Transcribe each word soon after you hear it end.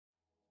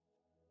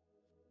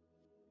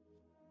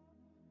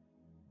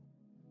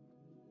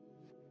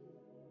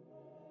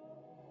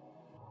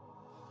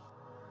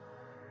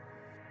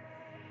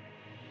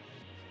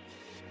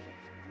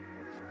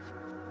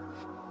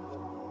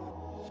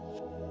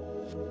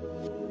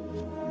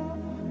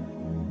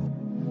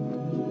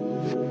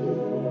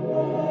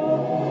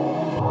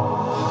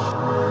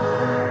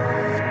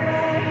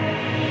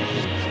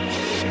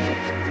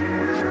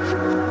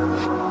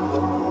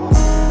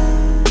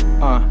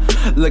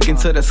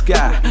to the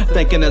sky,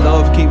 thanking the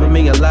Lord for keeping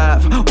me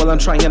alive while I'm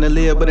trying to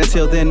live, but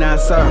until then I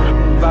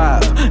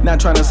survive. Not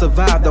trying to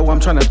survive, though I'm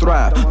trying to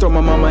thrive. Throw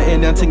my mama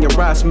in until you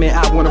rise, man.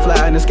 I wanna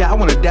fly in the sky, I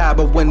wanna die,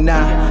 but when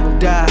I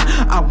die,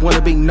 I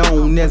wanna be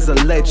known as a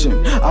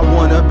legend. I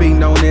wanna be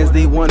known as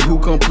the one who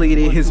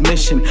completed his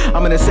mission.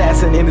 I'm an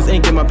assassin in this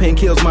ink, and my pen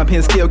kills. My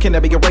pen skill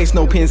cannot be erased,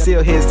 no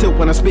pencil. Heads tilt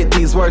when I spit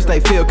these words, they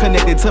feel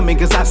connected to me,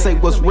 cause I say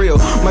what's real.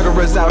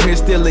 Murderers out here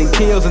stealing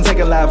kills and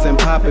taking lives and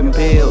popping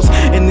pills.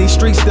 In these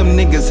streets, them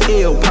niggas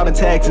ill, popping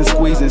tags and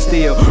squeezing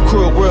steel.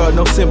 Cruel world,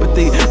 no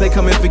sympathy. They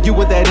coming for you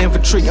with that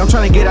infantry. I'm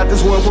trying to get out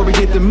this world before we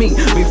get to me,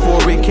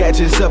 before it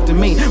catches up to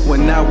me.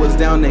 When I was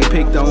down, they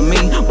picked on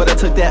me, but I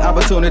took that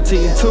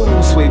opportunity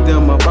to sweep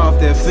them up off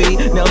their feet.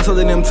 Now I'm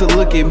telling them to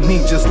look at me,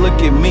 just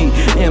look at me.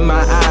 In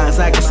my eyes,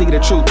 I can see the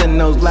truth in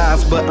those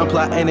lies, but I'm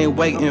plotting and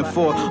waiting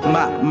for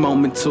my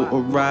moment to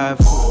arrive.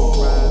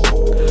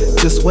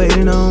 Just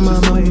waiting on my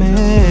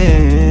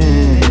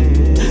moment.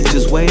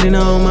 Just waiting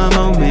on my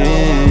moment.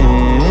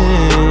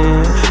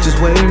 Just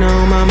waiting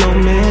on my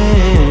moment.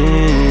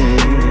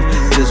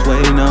 Just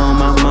waiting on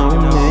my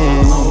moment.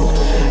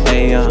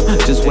 Hey,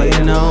 just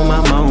waiting on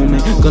my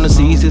moment. Gonna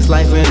seize this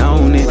life and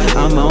own it.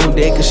 I'm on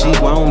deck cause she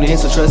want it,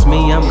 so trust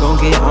me, I'm gon'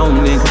 get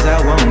on it, cause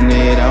I want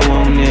it, I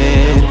want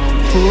it.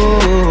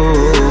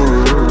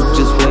 Ooh,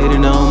 just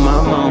waiting on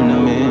my moment.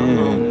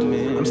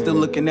 I'm still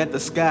looking at the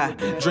sky,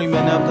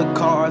 dreaming of the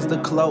cars, the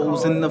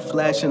clothes, and the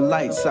flashing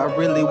lights. I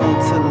really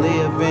want to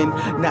live and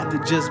not to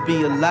just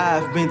be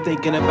alive. Been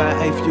thinking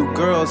about a few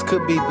girls,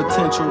 could be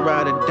potential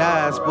ride or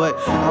dies, but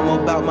I'm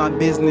about my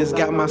business,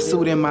 got my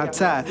suit and my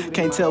tie.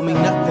 Can't tell me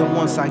nothing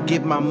once I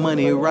get my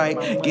money right.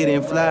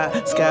 Getting fly,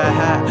 sky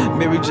high,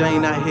 Mary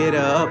Jane, I hit her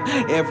up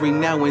every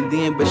now and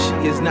then, but she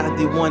is not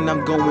the one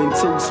I'm going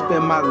to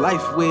spend my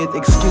life with.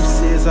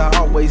 Excuses are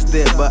always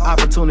there, but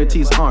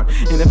opportunities aren't.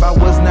 And if I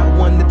was not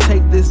one to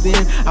take this, then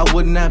I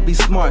would not be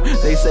smart.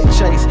 They say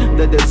chase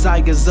the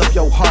desires of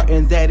your heart,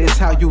 and that is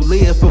how you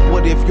live. But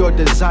what if your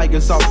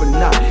desires are for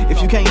not?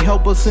 If you can't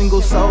help a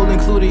single soul,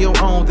 including your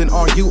own, then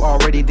are you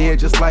already there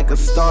just like a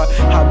star?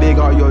 How big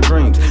are your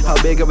dreams? How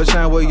big of a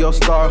shine will your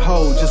star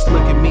hold? Just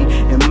look at me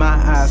in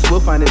my eyes, we'll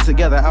find it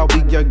together. I'll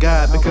be your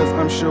guide, because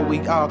I'm sure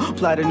we all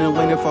plotting and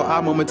waiting for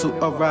our moment to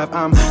arrive.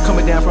 I'm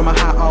coming down from a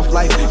high off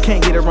life,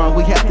 can't get it wrong,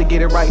 we have to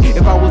get it right.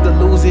 If I was to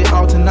lose it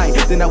all tonight,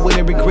 then I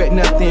wouldn't regret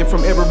nothing.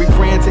 From every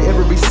friend to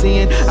every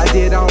sin, I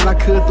did all I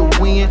could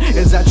to win.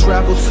 As I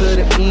travel to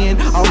the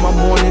end, all my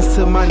mornings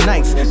to my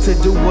nights, to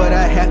do what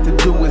I have to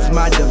do is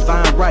my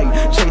divine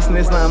right. Chasing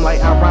this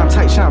limelight, I rhyme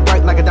tight, shine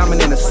bright like a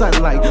diamond in the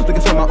sunlight.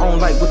 Looking for my own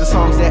light with the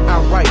songs that I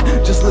write.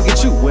 Just look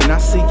at you when I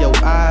see your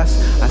eyes,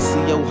 I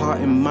see your heart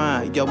and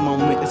mind. Your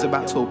moment is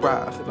about to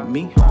arrive. For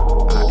me,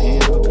 I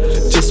am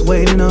just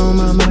waiting on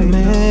my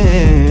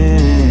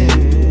moment.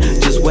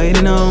 Just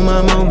waiting on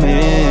my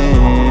moment.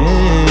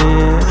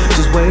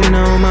 Just waiting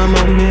on my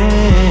moment.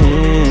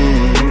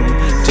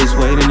 Just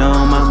waiting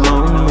on my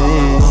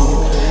moment.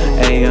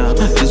 Hey,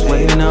 just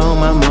waiting on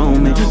my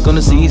moment.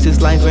 Gonna seize this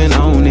life and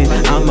own it.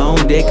 I'm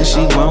on deck cause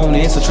she want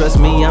it, so trust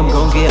me, I'm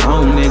gon' get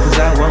on it, cause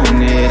I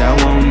want it, I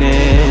want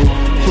it.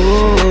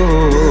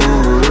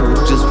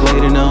 Ooh, just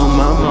waiting on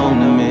my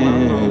moment.